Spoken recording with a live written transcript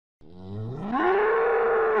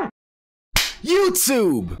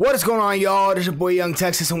YouTube! What is going on, y'all? It is your boy Young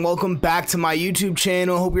Texas, and welcome back to my YouTube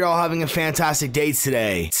channel. Hope you're all having a fantastic day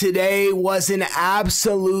today. Today was an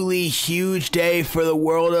absolutely huge day for the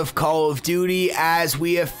world of Call of Duty, as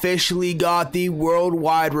we officially got the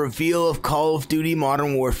worldwide reveal of Call of Duty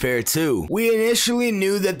Modern Warfare 2. We initially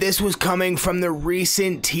knew that this was coming from the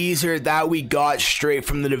recent teaser that we got straight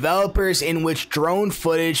from the developers, in which drone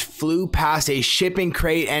footage flew past a shipping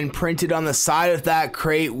crate, and printed on the side of that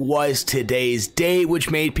crate was today's date, which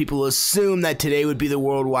made people assume that today would be the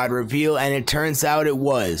worldwide reveal, and it turns out it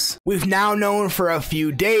was. We've now known for a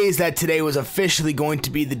few days that today was officially going to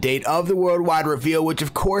be the date of the worldwide reveal, which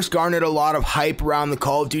of course garnered a lot of hype around the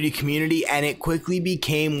Call of Duty community, and it quickly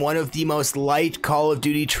became one of the most liked Call of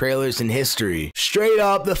Duty trailers in history. Straight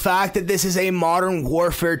up, the fact that this is a Modern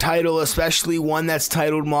Warfare title, especially one that's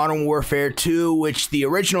titled Modern Warfare 2, which the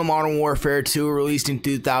original Modern Warfare 2 released in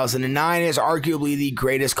 2009 is arguably the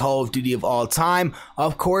greatest Call of Duty of all time.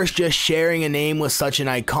 Of course, just sharing a name with such an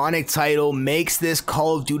iconic title makes this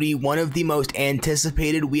Call of Duty one of the most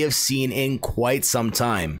anticipated we have seen in quite some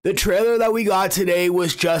time. The trailer that we got today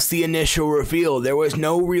was just the initial reveal. There was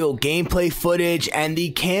no real gameplay footage, and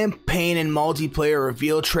the campaign and multiplayer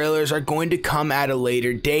reveal trailers are going to come at a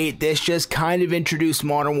later date. This just kind of introduced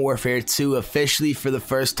Modern Warfare 2 officially for the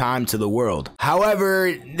first time to the world.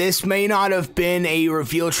 However, this may not have been a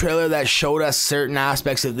reveal trailer that showed us certain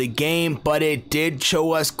aspects of the game, but it did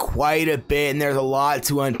show us quite a bit, and there's a lot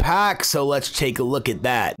to unpack, so let's take a look at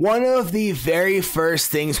that. One of the very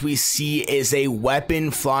first things we see is a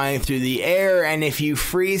weapon flying through the air, and if you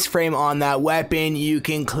freeze frame on that weapon, you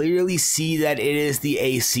can clearly see that it is the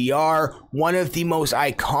ACR, one of the most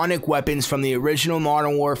iconic weapons from the original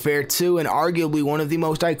Modern Warfare 2, and arguably one of the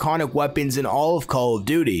most iconic weapons in all of Call of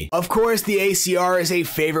Duty. Of course, the ACR is a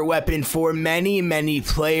favorite weapon for many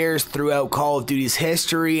players throughout Call of Duty's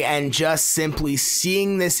history, and just simply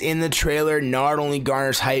seeing this in the trailer not only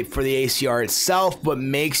garners hype for the ACR itself, but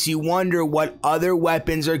makes you wonder what other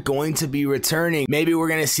weapons are going to be returning. Maybe we're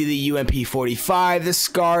going to see the UMP45, the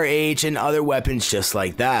Scar H, and other weapons just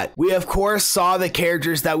like that. We of course saw the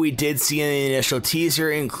characters that we did see in the initial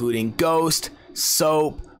teaser, including Ghost,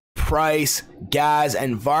 Soap, Price, Gaz,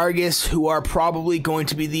 and Vargas, who are probably going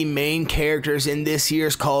to be the main characters in this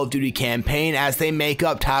year's Call of Duty campaign as they make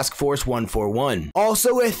up Task Force 141.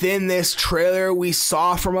 Also within this trailer, we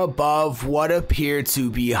saw from above what appeared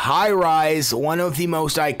to be High Rise, one of the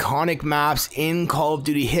most iconic maps in Call of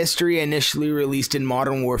Duty history, initially released in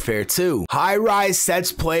Modern Warfare 2. High Rise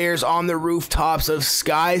sets players on the rooftops of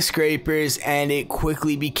skyscrapers, and it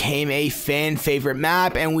quickly became a fan favorite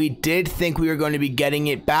map, and we did think we were going to be getting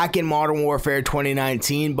it back in Modern Warfare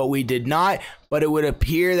 2019, but we did not. But it would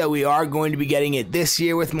appear that we are going to be getting it this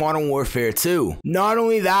year with Modern Warfare 2. Not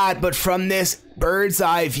only that, but from this bird's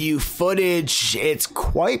eye view footage, it's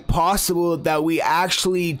quite possible that we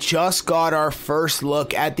actually just got our first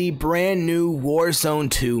look at the brand new Warzone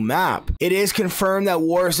 2 map. It is confirmed that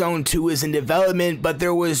Warzone 2 is in development, but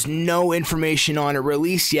there was no information on it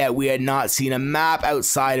released yet. We had not seen a map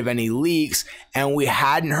outside of any leaks, and we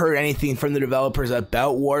hadn't heard anything from the developers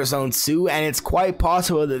about Warzone 2, and it's quite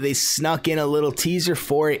possible that they snuck in a little teaser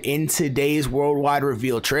for it in today's worldwide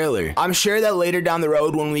reveal trailer. I'm sure that later down the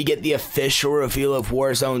road, when we get the official reveal of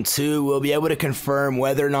Warzone 2, we'll be able to confirm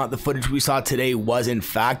whether or not the footage we saw today was in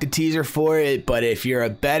fact a teaser for it, but if you're a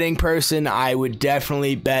betting person, I would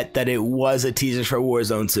definitely bet that it was a teaser for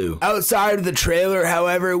Warzone 2. Outside of the trailer,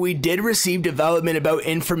 however, we did receive development about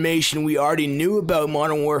information we already knew about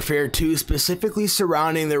Modern Warfare 2, specifically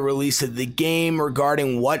surrounding the release of the game,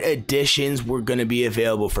 regarding what additions were going to be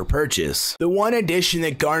available for purchase. The one edition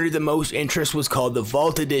that garnered the most interest was called the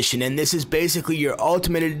Vault Edition, and this is basically your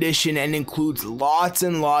Ultimate Edition and includes lots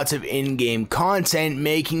and lots of in-game content,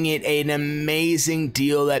 making it an amazing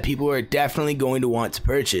deal that people are definitely going to want to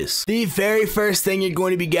purchase. The very first thing you're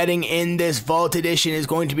going to be getting in this Vault Edition is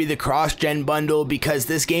going to be the cross-gen bundle, because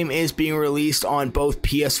this game is being released on both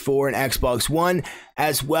PS4 and Xbox One,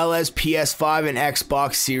 as well as PS5 and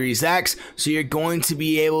Xbox Series X, so you're going to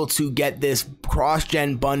be able to get this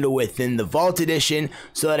cross-gen bundle within the Vault Edition,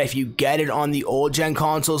 so that if you get it on the old gen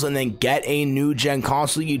consoles and then get a new gen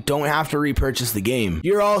console, you don't have to repurchase the game.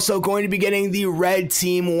 You're also going to be getting the Red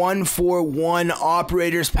Team 141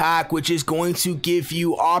 Operators Pack, which is going to give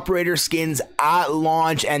you operator skins at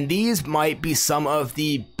launch, and these might be some of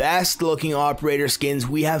the best looking operator skins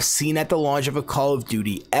we have seen at the launch of a Call of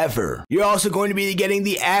Duty ever. You're also going to be getting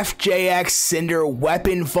the FJX Cinder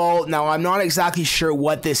Weapon Vault. Now, I'm not exactly sure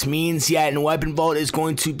what this means yet, and Weapon Vault is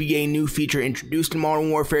going to be a new feature feature introduced in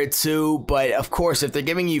Modern Warfare 2, but of course, if they're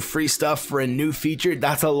giving you free stuff for a new feature,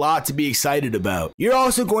 that's a lot to be excited about. You're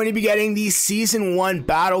also going to be getting the Season 1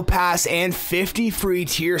 Battle Pass and 50 free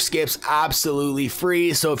tier skips absolutely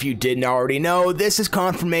free, so if you didn't already know, this is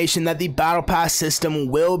confirmation that the Battle Pass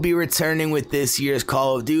system will be returning with this year's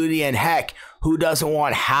Call of Duty, and heck, who doesn't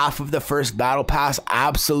want half of the first Battle Pass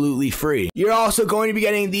absolutely free? You're also going to be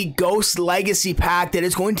getting the Ghost Legacy Pack that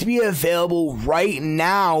is going to be available right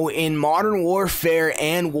now in Modern Warfare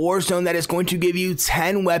and Warzone, that is going to give you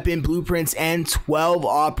 10 weapon blueprints and 12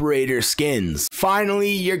 operator skins.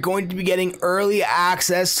 Finally, you're going to be getting early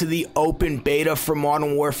access to the open beta for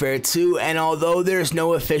Modern Warfare 2, and although there's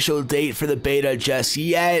no official date for the beta just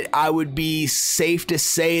yet, I would be safe to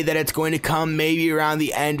say that it's going to come maybe around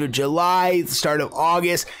the end of July, the start of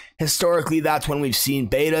August. Historically, that's when we've seen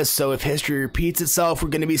betas, so if history repeats itself, we're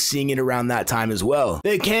going to be seeing it around that time as well.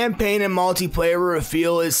 The campaign and multiplayer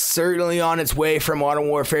reveal is certainly on its way for Modern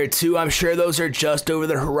Warfare 2. I'm sure those are just over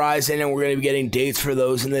the horizon, and we're going to be getting dates for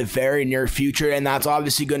those in the very near future, and that's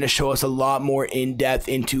obviously going to show us a lot more in-depth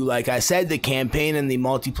into, like I said, the campaign and the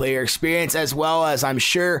multiplayer experience, as well as, I'm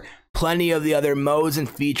sure, plenty of the other modes and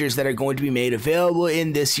features that are going to be made available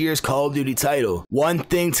in this year's Call of Duty title. One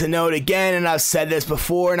thing to note again, and I've said this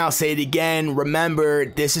before and I'll say it again, remember,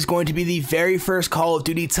 this is going to be the very first Call of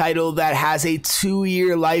Duty title that has a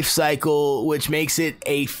 2-year life cycle, which makes it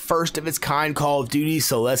a first of its kind Call of Duty,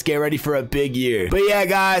 so let's get ready for a big year. But yeah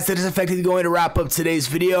guys, that is effectively going to wrap up today's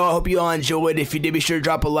video. I hope you all enjoyed. If you did, be sure to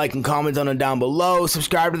drop a like and comment on it down below,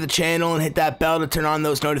 subscribe to the channel, and hit that bell to turn on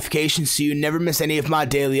those notifications so you never miss any of my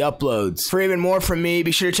daily uploads. For even more from me,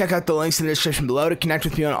 be sure to check out the links in the description below to connect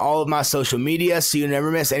with me on all of my social media so you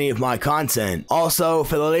never miss any of my content. Also,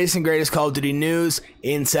 for the latest and greatest Call of Duty news,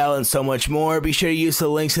 intel, and so much more, be sure to use the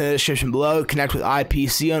links in the description below to connect with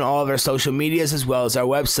IPC on all of our social medias as well as our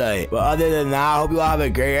website. But other than that, I hope you all have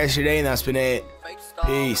a great rest of your day, and that's been it.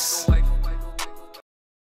 Peace.